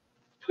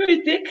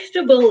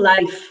 predictable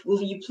life.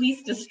 Will you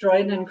please destroy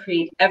and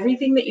uncreate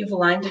everything that you've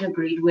aligned and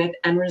agreed with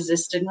and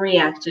resisted and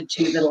reacted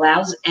to that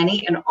allows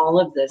any and all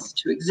of this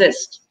to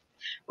exist?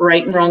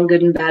 Right and wrong,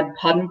 good and bad,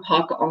 POD and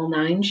POC, all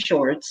nine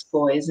shorts,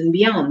 boys, and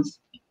beyonds.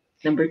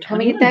 Number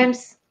 21. How many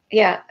times?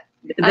 Yeah.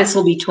 This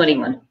will be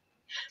 21.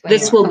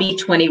 This will be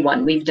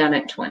 21. We've done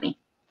it 20.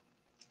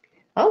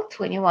 Oh,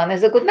 21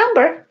 is a good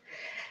number.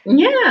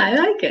 Yeah, I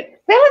like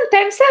it. 7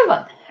 times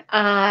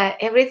 7.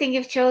 Everything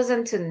you've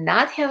chosen to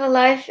not have a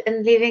life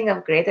and living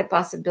of greater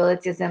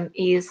possibilities and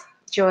ease,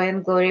 joy,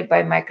 and glory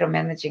by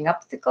micromanaging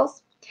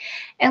obstacles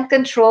and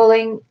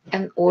controlling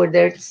an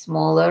ordered,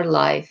 smaller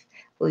life.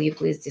 Will you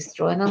please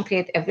destroy and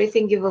uncreate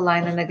everything you've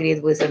aligned and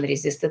agreed with and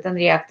resisted and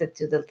reacted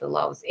to that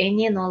allows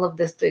any and all of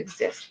this to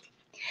exist?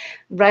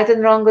 Right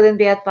and wrong, good and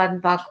bad, POD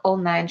and POC, all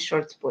nine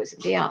shorts, boys,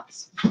 and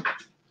beyonds.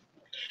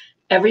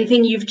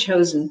 Everything you've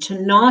chosen to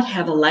not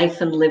have a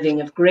life and living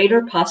of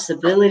greater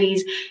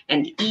possibilities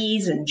and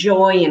ease and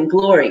joy and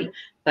glory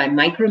by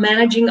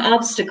micromanaging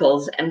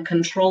obstacles and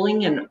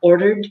controlling an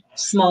ordered,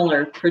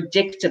 smaller,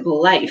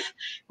 predictable life.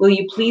 Will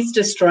you please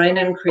destroy and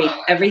uncreate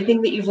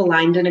everything that you've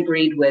aligned and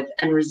agreed with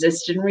and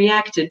resisted and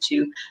reacted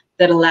to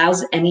that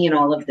allows any and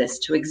all of this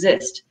to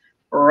exist?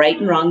 Right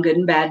and wrong, good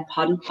and bad,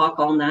 POD and POC,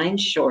 all nine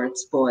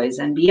shorts, boys,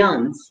 and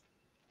beyonds.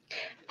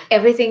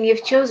 Everything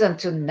you've chosen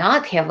to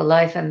not have a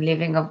life and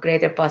living of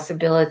greater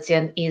possibility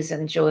and ease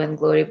and joy and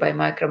glory by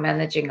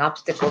micromanaging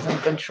obstacles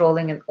and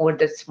controlling an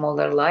ordered,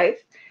 smaller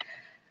life.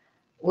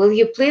 Will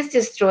you please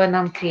destroy and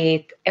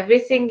uncreate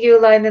everything you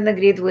aligned and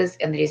agreed with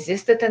and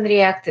resisted and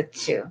reacted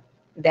to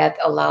that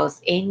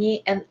allows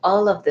any and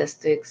all of this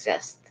to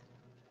exist?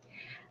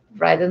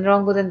 Right and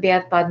wrong, good and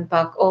bad, POD and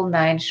POC, all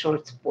nine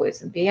shorts,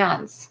 boys, and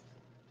beyonds.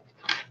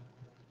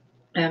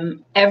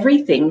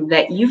 Everything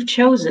that you've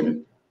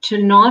chosen to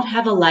not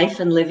have a life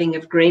and living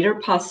of greater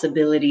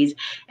possibilities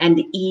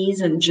and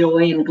ease and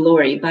joy and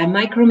glory by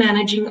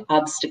micromanaging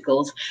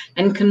obstacles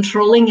and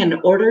controlling an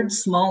ordered,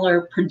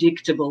 smaller,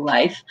 predictable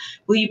life,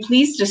 will you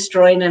please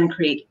destroy and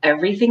uncreate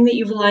everything that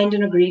you've aligned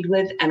and agreed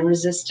with and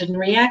resisted and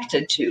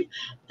reacted to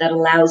that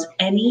allows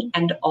any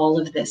and all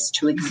of this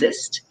to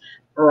exist?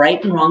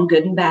 Right and wrong,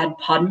 good and bad,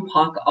 pod and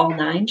pock, all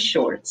nine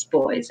shorts,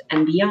 boys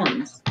and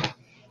beyonds.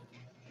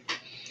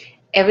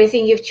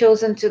 Everything you've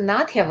chosen to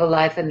not have a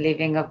life and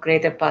living of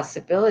greater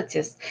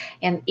possibilities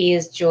and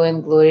ease, joy,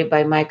 and glory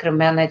by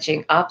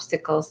micromanaging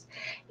obstacles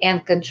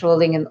and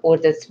controlling an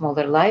ordered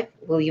smaller life,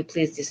 will you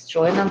please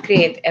destroy and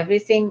uncreate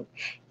everything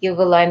you've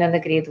aligned and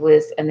agreed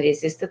with and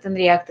resisted and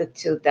reacted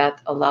to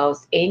that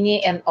allows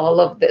any and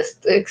all of this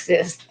to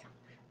exist?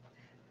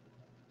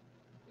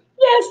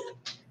 Yes.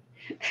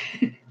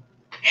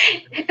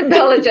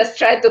 Bella just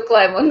tried to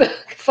climb on the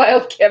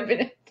file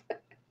cabinet.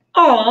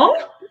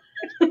 Oh.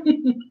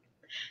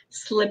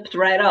 Slipped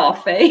right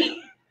off, eh?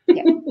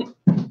 Yeah.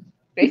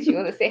 Rich, you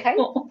want to say hi?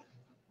 Oh.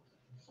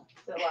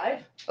 Is it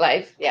live?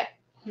 Live, yeah.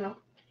 No.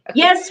 Okay.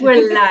 Yes,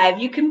 we're live.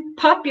 You can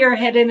pop your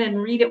head in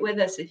and read it with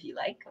us if you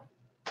like.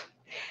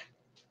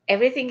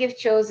 Everything you've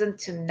chosen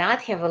to not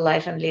have a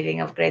life and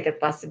living of greater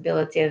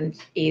possibility and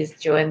ease,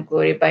 joy, and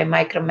glory by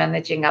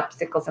micromanaging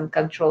obstacles and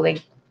controlling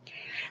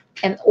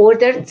an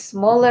ordered,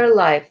 smaller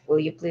life, will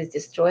you please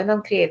destroy and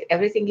uncreate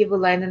everything you've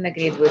aligned and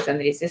agreed with and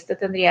resisted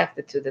and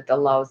reacted to that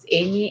allows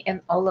any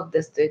and all of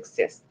this to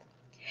exist?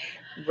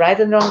 Right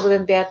and wrong, good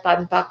and bad, pod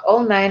and pock,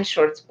 all nine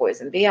shorts,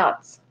 boys and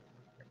beyonds.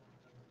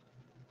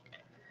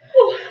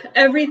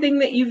 Everything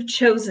that you've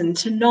chosen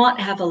to not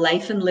have a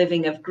life and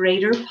living of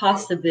greater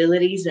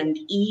possibilities and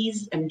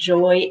ease and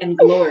joy and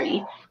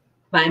glory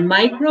by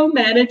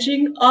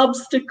micromanaging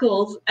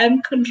obstacles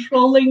and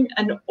controlling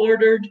an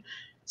ordered,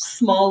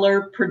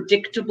 smaller,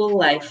 predictable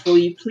life, will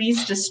you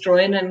please destroy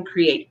and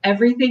uncreate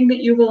everything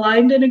that you've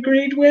aligned and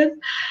agreed with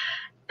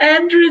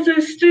and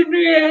resisted and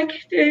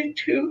reacted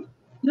to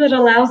that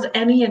allows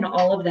any and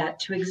all of that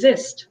to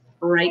exist?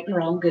 Right and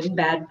wrong, good and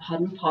bad,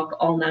 pod and pock,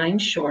 all nine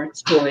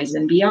shorts, boys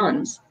and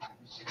beyonds.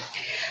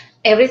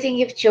 Everything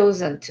you've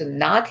chosen to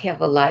not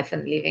have a life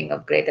and living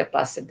of greater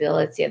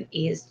possibility and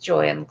ease,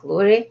 joy, and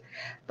glory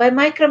by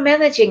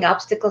micromanaging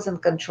obstacles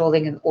and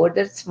controlling an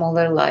ordered,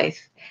 smaller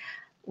life,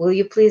 will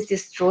you please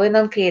destroy and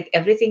uncreate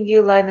everything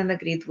you aligned and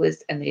agreed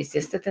with and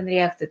resisted and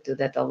reacted to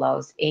that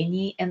allows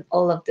any and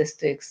all of this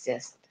to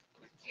exist?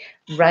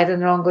 Right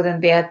and wrong, good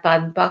and bad,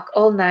 pod and pock,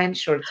 all nine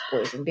shorts,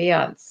 boys and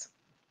beyonds.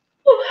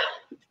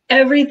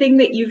 Everything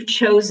that you've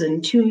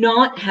chosen to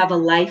not have a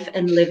life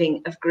and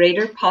living of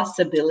greater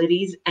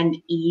possibilities and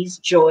ease,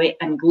 joy,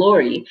 and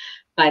glory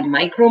by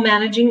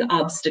micromanaging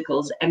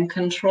obstacles and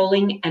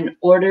controlling an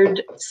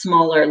ordered,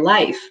 smaller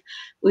life,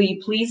 will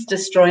you please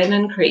destroy and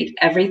uncreate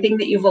everything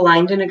that you've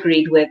aligned and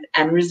agreed with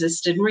and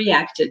resisted and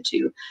reacted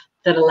to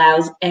that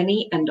allows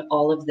any and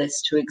all of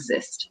this to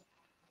exist?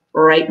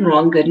 Right and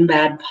wrong, good and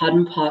bad, pod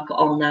and pock,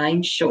 all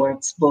nine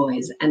shorts,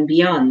 boys and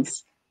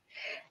beyonds.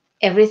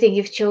 Everything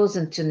you've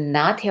chosen to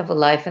not have a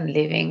life and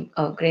living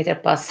of greater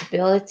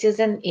possibilities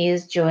and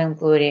ease, joy, and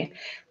glory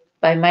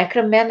by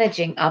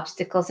micromanaging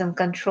obstacles and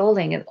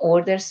controlling an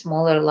order,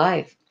 smaller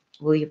life,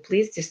 will you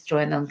please destroy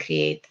and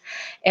uncreate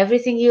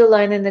everything you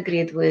aligned and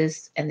agreed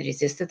with and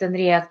resisted and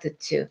reacted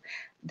to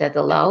that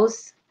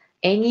allows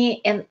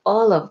any and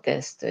all of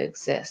this to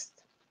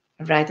exist?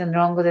 Right and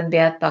wrong, good and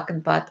bad, pock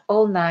and pot,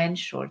 all nine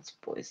shorts,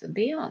 boys and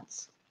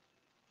beyonds.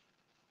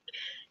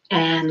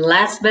 And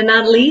last but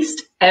not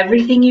least,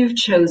 everything you've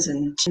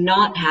chosen to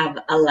not have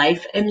a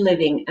life and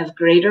living of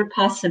greater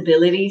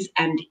possibilities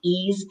and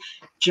ease,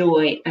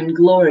 joy, and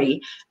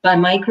glory by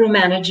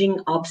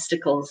micromanaging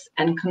obstacles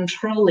and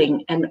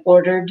controlling an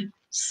ordered,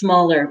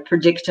 smaller,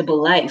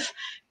 predictable life,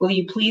 will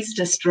you please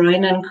destroy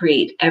and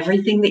uncreate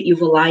everything that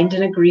you've aligned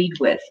and agreed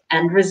with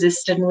and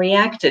resisted and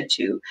reacted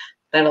to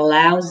that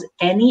allows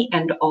any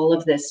and all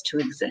of this to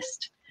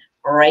exist?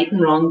 Right and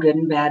wrong, good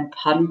and bad,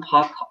 pod and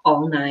pock,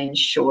 all nine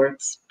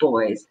shorts,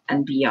 boys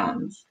and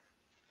beyonds.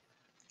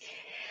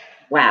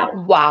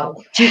 Wow. Wow.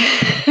 Do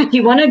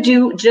you want to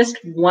do just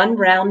one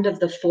round of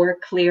the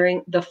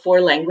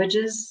four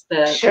languages,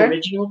 the Sure.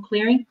 original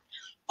clearing?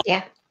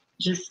 Yeah.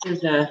 Just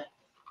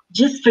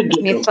for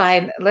giggles.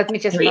 Let me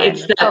just find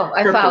it. Oh,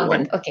 I found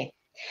one. it. Okay.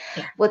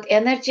 Yeah. With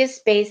energy,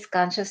 space,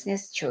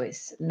 consciousness,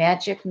 choice,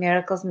 magic,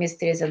 miracles,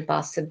 mysteries, and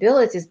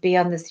possibilities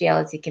beyond this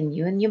reality can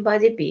you and your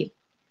body be?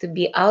 To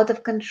be out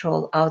of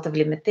control, out of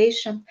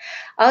limitation,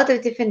 out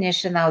of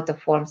definition, out of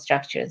form,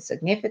 structure, and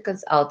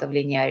significance, out of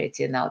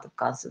linearity, and out of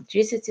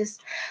concentricities,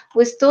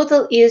 with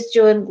total ease,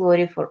 joy, and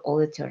glory for all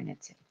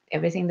eternity.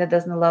 Everything that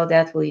doesn't allow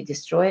that, will you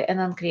destroy and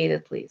uncreate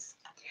it, please?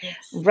 Yes.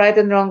 Right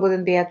and wrong, good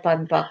and bad, pod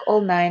and pock,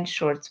 all nine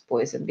shorts,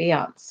 boys and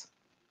beyonds.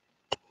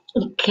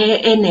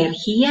 ¿Qué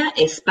energía,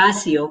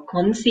 espacio,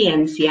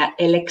 conciencia,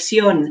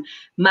 elección,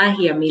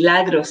 magia,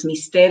 milagros,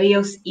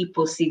 misterios y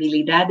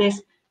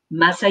posibilidades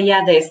más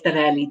allá de esta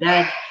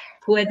realidad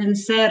pueden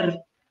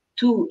ser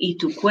tú y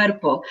tu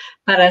cuerpo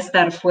para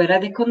estar fuera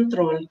de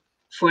control,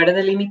 fuera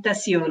de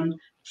limitación,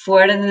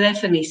 fuera de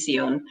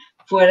definición,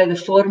 fuera de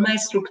forma,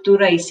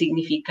 estructura y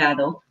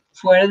significado,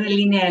 fuera de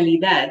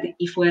linealidad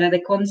y fuera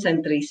de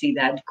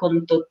concentricidad,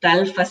 con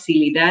total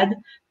facilidad,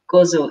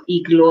 gozo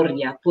y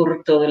gloria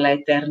por toda la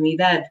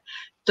eternidad?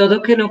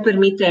 Todo que no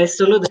permite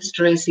esto lo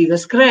destruyes y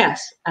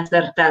descreas.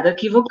 Acertado,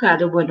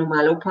 equivocado, bueno,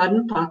 malo, pod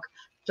and pock,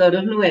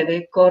 todos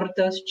 9,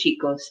 cortos,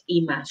 chicos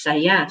y más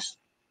allá.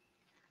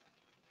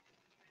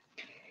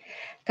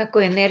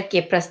 Какой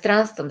энергией,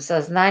 пространством,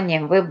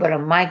 сознанием,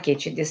 выбором, магией,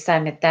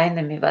 чудесами,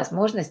 тайнами,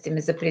 возможностями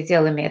за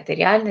пределами этой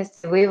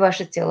реальности вы и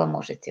ваше тело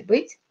можете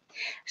быть,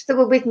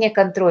 чтобы быть вне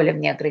контроля,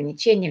 вне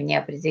ограничений, вне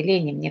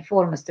определений, вне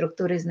формы,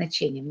 структуры и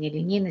значений, вне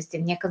линейности,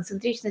 вне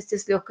концентричности,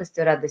 с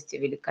легкостью,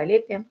 радостью,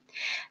 великолепием,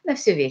 на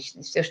всю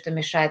вечность. Все, что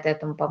мешает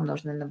этому,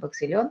 помноженное на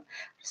баксиллион,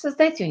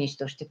 создайте и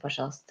уничтожьте,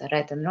 пожалуйста.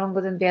 Right and wrong,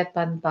 good and bad,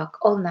 bad and back,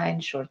 all 9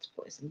 shorts,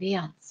 boys and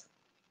beyonds.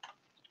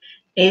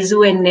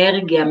 איזו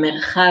אנרגיה,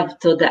 מרחב,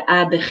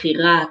 תודעה,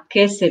 בחירה,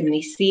 קסם,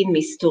 ניסים,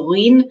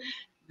 מסתורין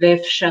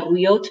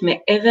ואפשרויות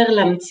מעבר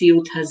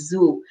למציאות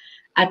הזו.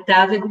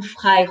 אתה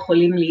וגופך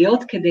יכולים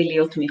להיות כדי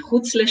להיות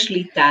מחוץ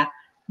לשליטה,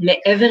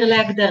 מעבר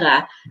להגדרה,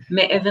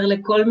 מעבר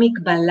לכל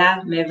מגבלה,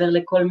 מעבר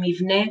לכל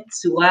מבנה,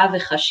 צורה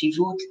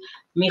וחשיבות,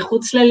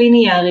 מחוץ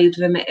לליניאריות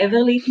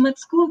ומעבר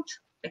להתמצקות,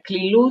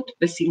 בכלילות,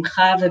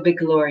 בשמחה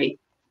ובגלורי,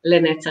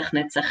 לנצח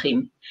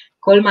נצחים.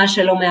 כל מה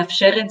שלא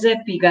מאפשר את זה,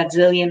 פיגת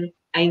זיליין,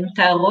 האם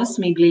תהרוס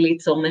מבלי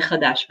ליצור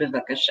מחדש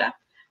בבקשה.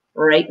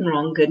 Right and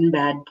wrong, good and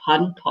bad, pod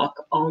and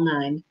pock, all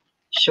 9.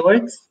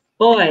 Shorts,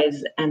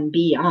 boys, and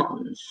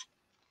beyonds.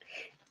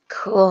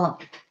 Cool.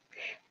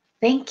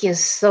 Thank you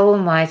so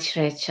much,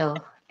 Rachel.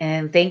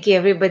 And thank you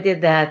everybody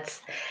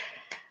that's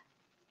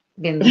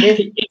been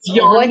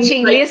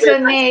watching, like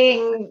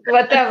listening,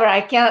 whatever.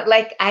 I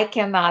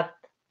cannot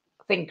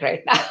think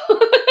right now.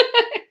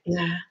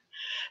 Yeah.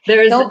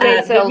 There's no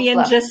brain cells Vivian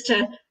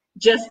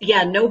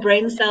left. No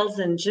brain cells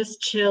and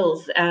just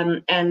chills.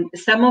 And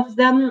some of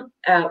them,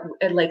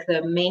 like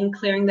the main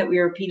clearing that we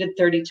repeated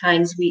 30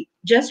 times, we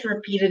just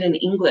repeated in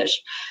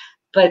English.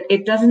 But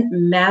it doesn't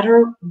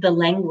matter the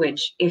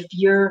language if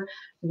you're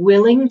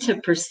willing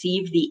to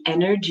perceive the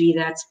energy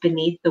that's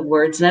beneath the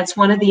words. And that's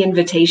one of the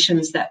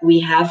invitations that we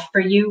have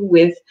for you,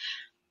 with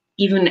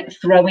even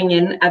throwing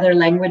in other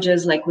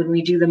languages, like when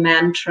we do the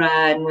mantra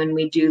and when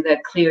we do the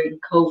clearing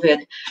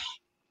COVID.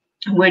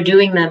 We're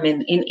doing them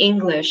in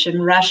English,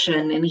 in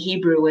Russian, in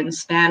Hebrew, in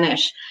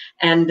Spanish.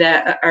 And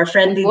our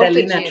friend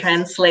Idalina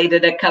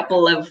translated a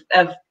couple of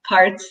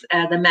parts,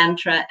 the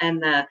mantra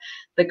and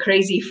the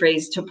crazy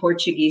phrase to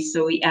Portuguese.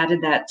 So we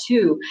added that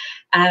too.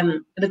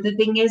 But the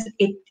thing is,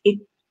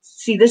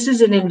 see, this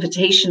is an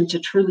invitation to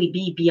truly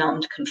be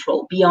beyond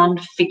control,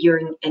 beyond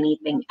figuring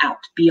anything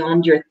out,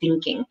 beyond your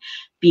thinking,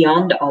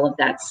 beyond all of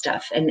that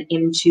stuff, and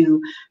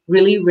into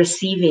really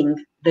receiving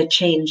the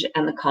change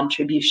and the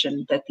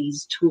contribution that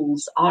these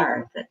tools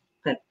are,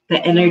 that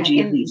the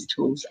energy of these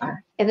tools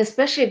are. And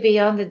especially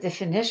beyond the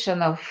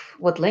definition of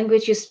what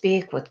language you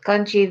speak, what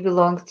country you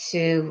belong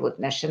to, what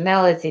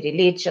nationality,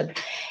 religion,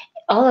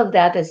 all of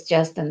that is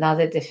just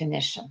another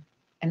definition.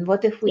 And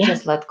what if we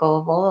just let go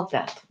of all of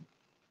that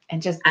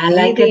and just be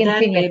the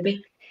infinite?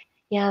 Baby.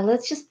 Yeah,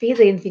 let's just be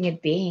the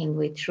infinite being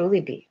we truly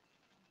be.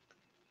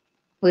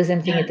 With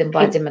infinite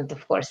embodiment,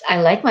 of course.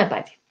 I like my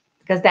body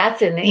because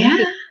that's an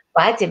infinite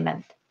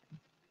embodiment.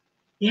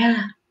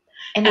 Yeah.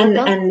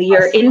 And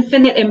your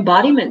infinite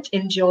embodiment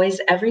enjoys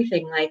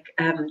everything. Like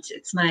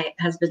it's my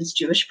husband's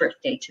Jewish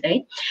birthday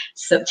today,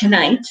 so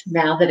tonight,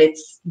 now that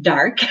it's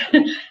dark,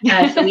 so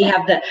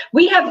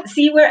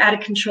we're out of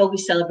control. We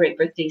celebrate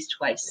birthdays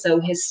twice.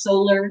 So his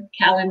solar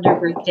calendar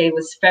birthday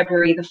was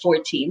February the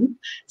 14th,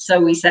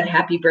 so we said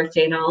happy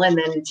birthday and all. And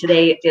then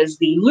today is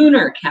the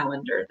lunar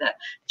calendar, the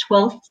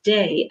 12th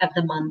day of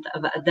the month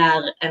of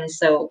Adar. And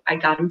so I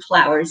got him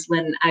flowers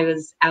when I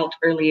was out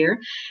earlier,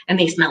 and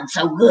they smelled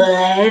so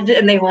good.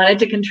 And they wanted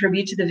to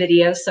contribute to the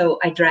video, so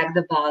I dragged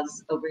the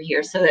vase over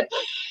here so that,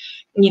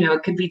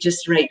 it could be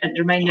just right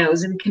under my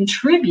nose and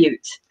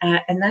contribute.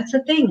 And that's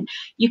the thing.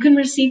 You can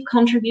receive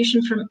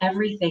contribution from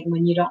everything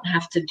when you don't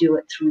have to do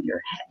it through your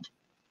head.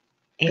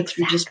 Exactly. But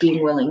through just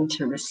being willing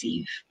to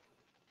receive.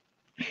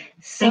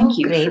 So thank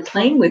you for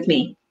playing with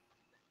me.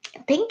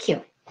 Thank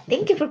you.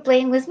 Thank you for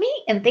playing with me,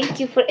 and thank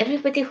you for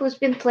everybody who's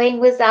been playing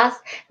with us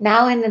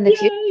now and in the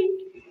future.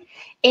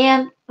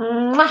 And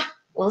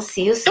we'll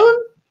see you soon.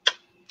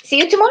 See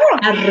you tomorrow.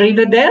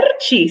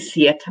 Arrivederci.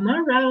 See you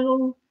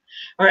tomorrow.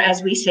 Or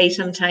as we say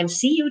sometimes,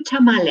 see you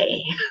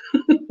tamale.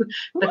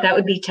 But that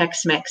would be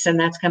Tex-Mex, and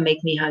that's going to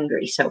make me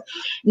hungry. So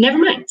never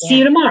mind. See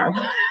you tomorrow.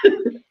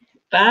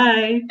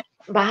 Bye.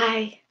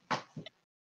 Bye.